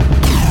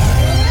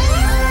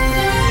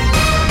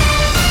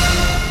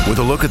With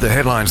a look at the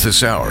headlines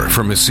this hour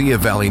from Mesilla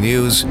Valley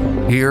News,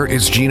 here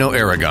is Gino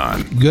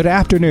Aragon. Good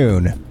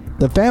afternoon.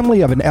 The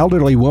family of an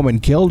elderly woman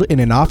killed in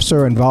an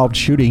officer-involved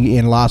shooting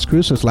in Las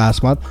Cruces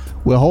last month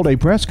will hold a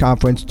press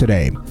conference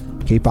today.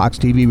 KFOX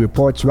TV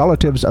reports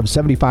relatives of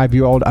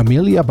 75-year-old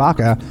Amelia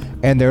Baca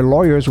and their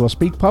lawyers will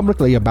speak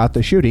publicly about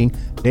the shooting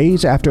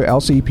days after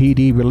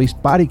LCPD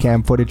released body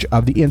cam footage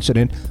of the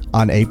incident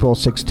on April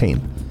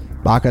 16th.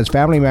 Baca's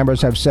family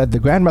members have said the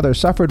grandmother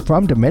suffered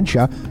from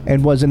dementia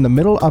and was in the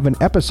middle of an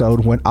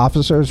episode when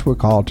officers were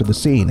called to the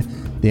scene.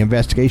 The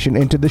investigation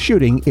into the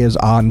shooting is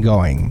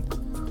ongoing.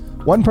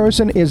 One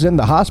person is in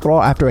the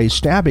hospital after a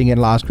stabbing in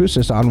Las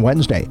Cruces on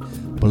Wednesday.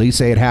 Police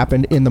say it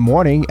happened in the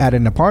morning at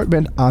an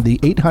apartment on the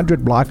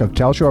 800 block of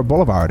Telshore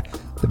Boulevard.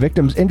 The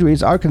victim's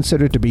injuries are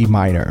considered to be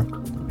minor.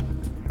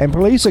 And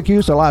police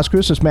accused a Las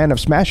Cruces man of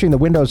smashing the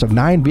windows of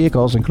 9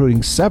 vehicles,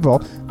 including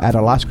several at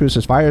a Las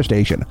Cruces fire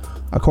station.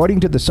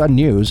 According to the Sun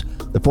News,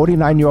 the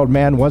 49-year-old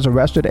man was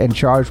arrested and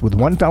charged with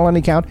 1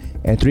 felony count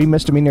and 3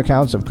 misdemeanor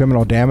counts of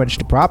criminal damage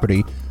to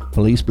property.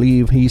 Police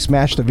believe he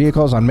smashed the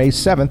vehicles on May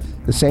 7th,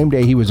 the same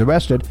day he was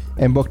arrested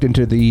and booked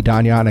into the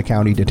Doñana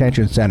County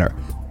Detention Center.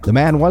 The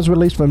man was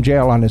released from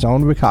jail on his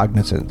own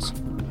recognizance.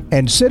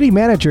 And City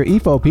Manager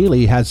Ifo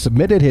Pili has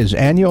submitted his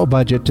annual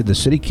budget to the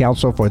City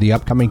Council for the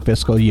upcoming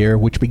fiscal year,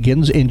 which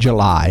begins in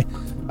July.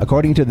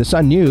 According to the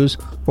Sun News,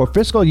 for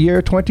fiscal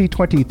year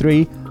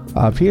 2023,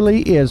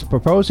 Pili is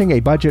proposing a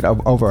budget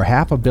of over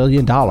 $500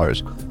 million,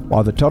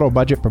 while the total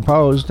budget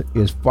proposed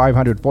is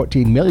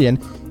 $514 million,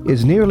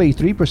 is nearly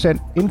 3%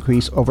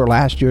 increase over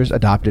last year's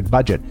adopted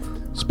budget.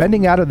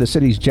 Spending out of the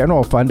city's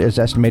general fund is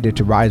estimated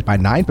to rise by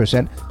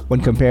 9%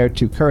 when compared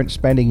to current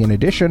spending. In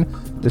addition,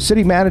 the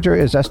city manager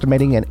is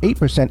estimating an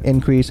 8%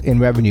 increase in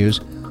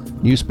revenues.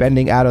 New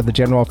spending out of the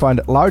general fund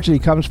largely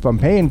comes from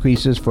pay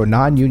increases for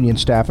non-union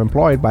staff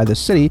employed by the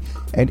city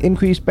and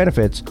increased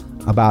benefits,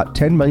 about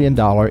 $10 million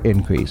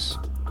increase.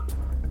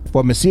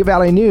 For Mesilla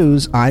Valley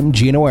News, I'm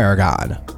Gino Aragon.